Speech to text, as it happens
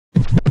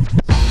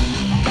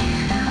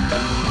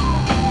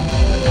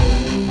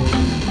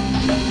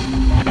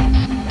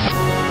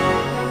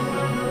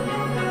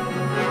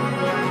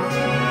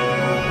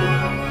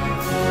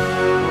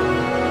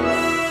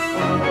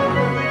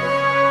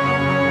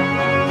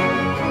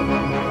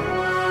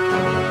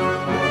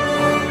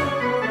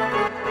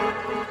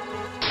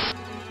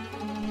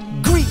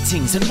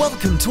Greetings and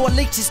welcome to our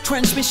latest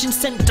transmission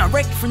sent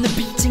direct from the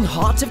beating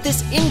heart of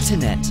this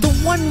internet. The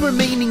one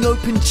remaining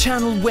open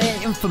channel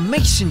where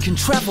information can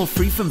travel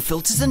free from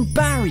filters and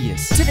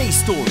barriers. Today's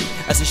story,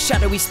 as a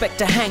shadowy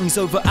spectre hangs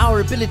over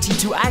our ability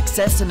to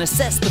access and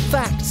assess the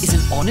facts. Is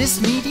an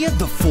honest media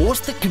the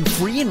force that can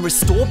free and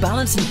restore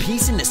balance and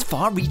peace in this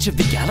far reach of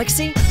the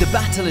galaxy? The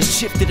battle has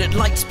shifted at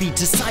light speed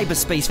to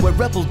cyberspace, where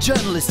rebel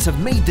journalists have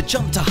made the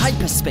jump to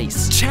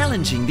hyperspace,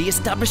 challenging the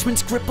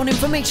establishment's grip on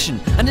information,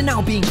 and are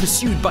now being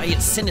pursued by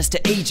its sinister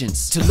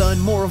agents. To learn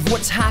more of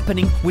what's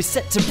happening, we're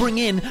set to bring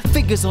in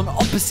figures on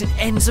opposite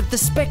ends of the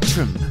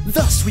spectrum.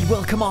 Thus, we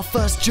welcome our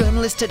first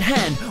journalist at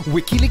hand,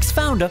 WikiLeaks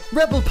founder,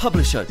 rebel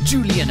publisher,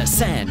 Julian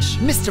Assange.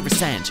 Mr.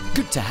 Assange,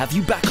 good to have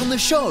you back on the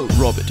show.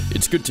 Robert,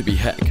 it's good to be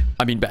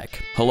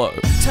back. Hello.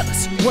 Tell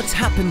us, what's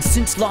happened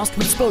since last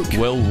we spoke?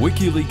 Well,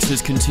 WikiLeaks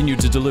has continued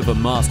to deliver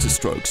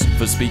masterstrokes.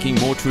 For speaking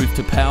more truth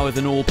to power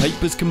than all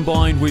papers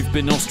combined, we've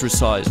been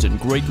ostracized and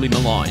greatly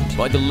maligned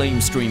by the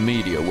lamestream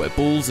media, where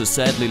balls are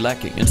sadly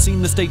lacking, and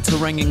seen the state's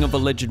haranguing of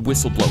alleged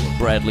whistleblower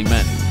Bradley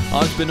Manning.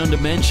 I've been under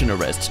mansion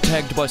arrest,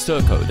 tagged by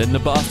Serco, then the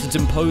bastards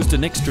imposed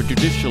an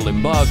extrajudicial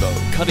embargo,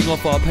 cutting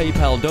off our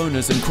PayPal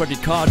donors and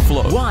credit card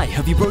flow. Why?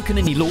 Have you broken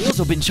any laws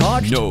or been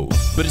charged? No,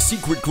 but a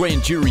secret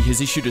grand jury has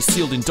issued a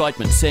sealed indictment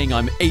saying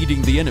I'm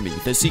aiding the enemy.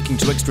 They're seeking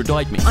to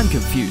extradite me. I'm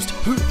confused.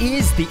 Who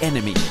is the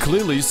enemy?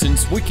 Clearly,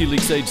 since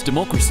WikiLeaks aids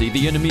democracy,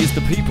 the enemy is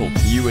the people.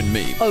 You and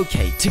me.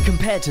 Okay, to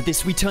compare to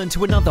this, we turn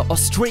to another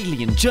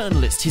Australian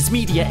journalist. His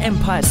media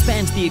empire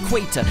spans the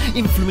equator,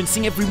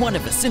 influencing every one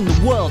of us in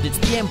the world. It's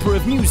the Emperor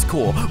of News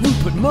Corps,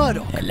 Rupert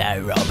Murdoch.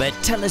 Hello, Robert.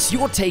 Tell us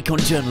your take on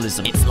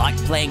journalism. It's like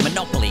playing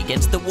Monopoly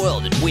against the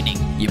world and winning.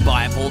 You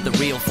buy up all the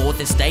real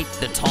Fourth Estate,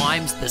 the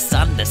Times, the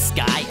Sun, the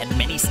Sky, and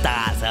many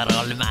stars are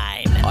all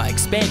mine. I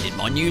expanded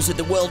my news of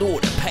the world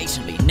order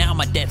patiently. Now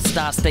my Death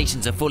Star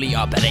stations are fully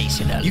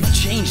operational. You've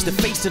changed the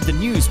face of the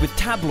news with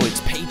tabloids,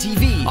 pay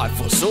TV. I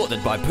foresaw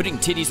that by putting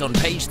titties on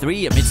page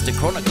 3 amidst a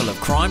chronicle of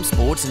crime,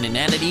 sports, and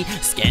inanity,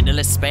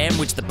 scandalous spam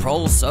which the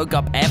proles soak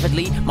up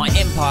avidly, my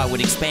empire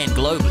would expand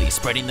globally,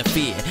 spreading the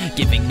fear,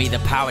 giving me the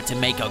power to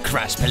make or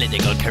crush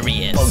political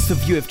careers. Both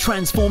of you have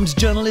transformed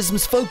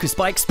journalism's focus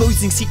by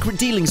exposing secret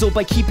dealings or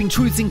by keeping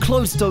truths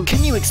enclosed. So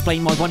can you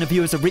explain why one of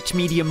you is a rich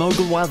media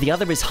mogul while the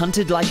other is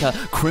hunted like a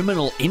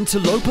criminal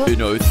interloper?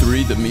 In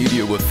 03, the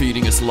media were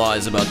feeding us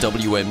lies about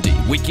WMD.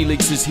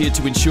 WikiLeaks is here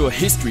to ensure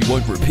history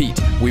won't repeat.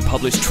 We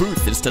publish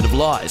truth instead of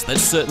lies.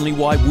 That's certainly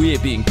why we're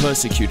being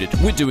persecuted.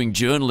 We're doing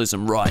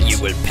journalism right.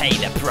 You will pay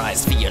the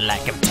price for your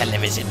lack of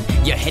television.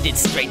 You're headed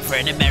straight for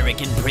an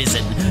American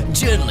prison.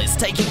 Journalists,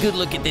 take a good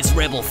look at this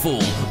rebel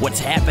fool. What's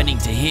happening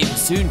to him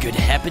soon could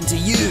happen to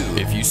you.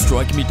 If you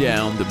strike me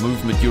down, the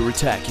movement you're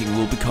attacking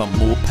will become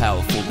more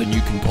powerful than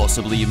you can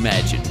possibly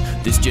imagine.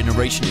 This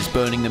generation is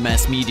burning the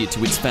mass media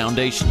to its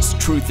foundations.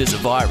 Truth is a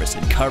virus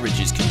and courage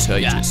is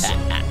contagious.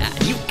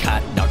 You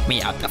can't knock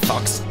me out the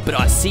fox, but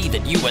I see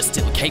that you are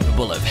still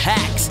capable of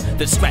hacks.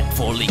 The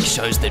Stratfor leak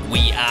shows that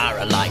we are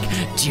alike.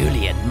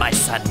 Julian, my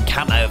son,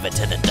 come over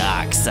to the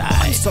dark side.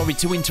 I'm sorry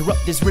to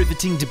interrupt this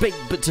riveting debate,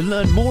 but to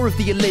learn more of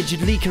the alleged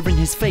leaker and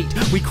his fate,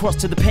 we cross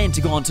to the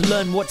Pentagon to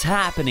learn what's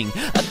happening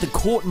at the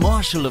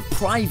court-martial of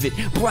Private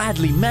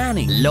Bradley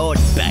Manning. Lord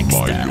Baxter,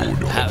 My Lord.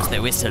 how's the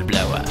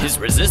whistleblower? His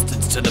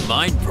resistance to the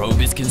mind probe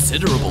is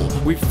considerable.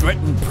 We've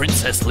threatened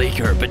Princess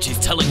Leaker, but she's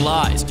telling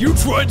lies. You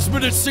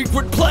transmitted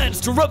secret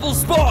plans to rebel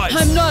spies!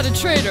 I'm not a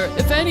traitor.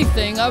 If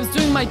anything, I was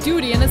doing my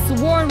duty, and it's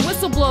the war and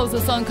whistleblowers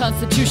that's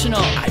unconstitutional.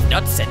 I've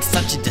not sent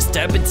such a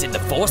disturbance in the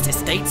Fourth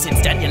Estate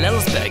since Daniel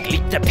Ellsberg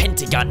leaked the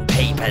Pentagon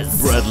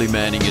Papers. Bradley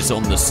Manning is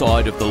on the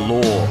side of the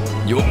law.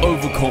 Your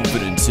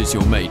overconfidence is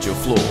your major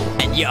flaw.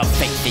 And your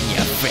faith in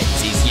your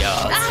friends is yours.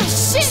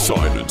 Ah, shit!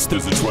 Silence,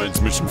 there's a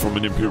transmission from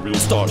an Imperial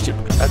starship.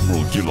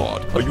 Admiral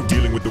Gillard, are you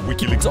dealing with the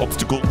WikiLeaks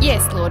obstacle?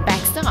 Yes, Lord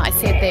Baxter, I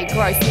said they're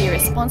grossly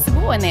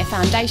irresponsible and their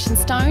foundation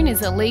stone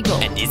is illegal.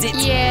 And is it?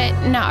 Yeah,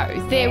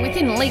 no, they're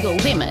within legal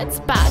limits,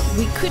 but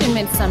we could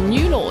invent some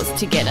new laws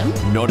to get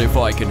them. Not if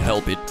I can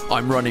help it.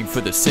 I'm running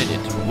for the Senate.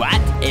 What?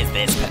 Is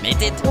this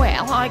permitted?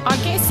 Well, I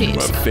guess You it.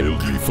 have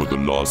failed me for the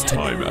last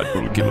time,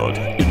 Admiral Gillard.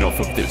 Enough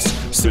of this.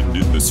 Send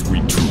in the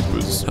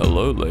SwedeTroopers.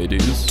 Hello,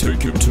 ladies.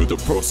 Take him to the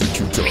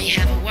prosecutor. We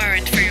have a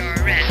warrant for your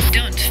arrest.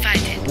 Don't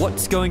fight it.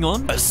 What's going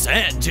on?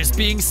 Assange is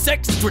being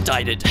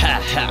sextradited.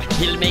 Ha ha,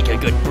 he'll make a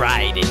good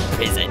bride in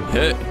prison.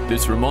 Hey,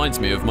 this reminds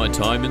me of my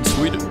time in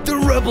Sweden. The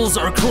rebels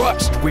are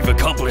crushed. We've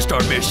accomplished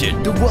our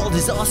mission. The world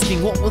is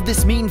asking, what will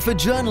this mean for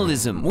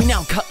journalism? We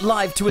now cut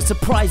live to a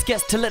surprise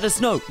guest to let us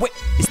know. Wait,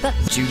 is that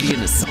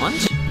Julian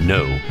Assange?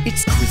 No.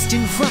 It's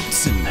Kristinn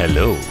Hrafnsson.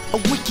 Hello.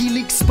 A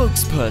WikiLeaks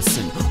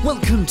spokesperson.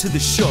 Welcome to the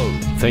show.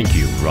 Thank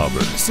you,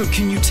 Robert. So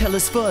can you tell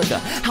us further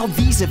how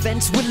these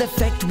events will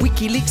affect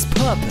WikiLeaks'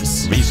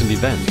 purpose? Recent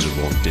events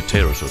won't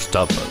deter us or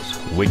stop us.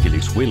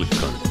 WikiLeaks will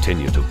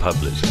continue to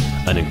publish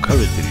and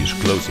encourage the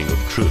disclosing of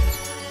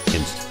truth.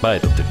 in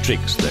spite of the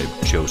tricks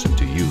they've chosen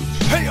to use.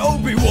 Hey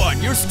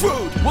Obi-Wan, you're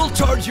screwed! We'll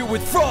charge you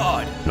with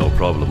fraud! No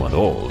problem at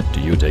all.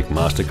 Do you take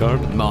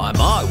MasterCard? My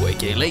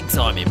WikiLeaks,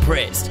 I'm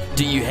impressed.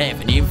 Do you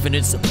have an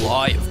infinite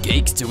supply of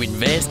geeks to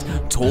invest?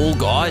 Tall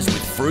guys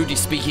with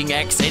fruity-speaking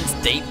accents,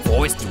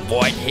 deep-voiced,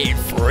 white-haired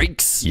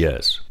freaks?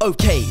 Yes.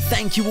 Okay,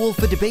 thank you all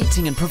for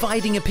debating and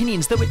providing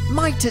opinions, though it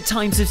might at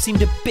times have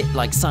seemed a bit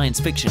like science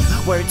fiction,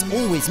 where it's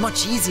always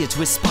much easier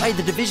to espy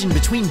the division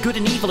between good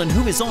and evil and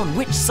who is on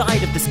which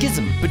side of the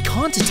schism. But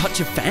can't a touch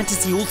of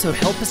fantasy also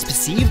help us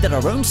perceive that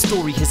our own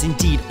story has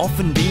indeed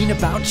often been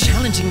about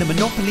challenging the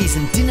monopolies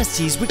and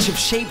dynasties which have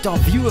shaped our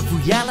view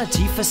of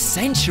reality for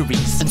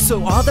centuries? And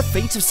so are the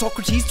fates of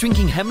Socrates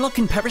drinking hemlock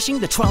and perishing,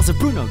 the trials of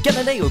Bruno,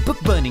 Galileo, book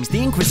burnings,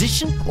 the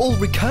Inquisition, all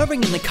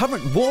recurring in the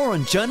current war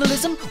on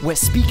journalism, where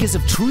speakers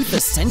of truth are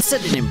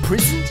censored and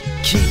imprisoned?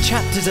 Key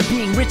chapters are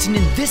being written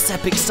in this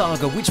epic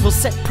saga, which will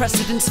set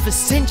precedents for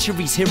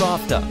centuries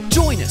hereafter.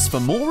 Join us for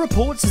more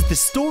reports as the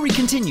story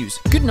continues.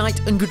 Good night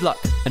and good luck,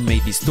 and may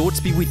these thoughts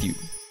be with you.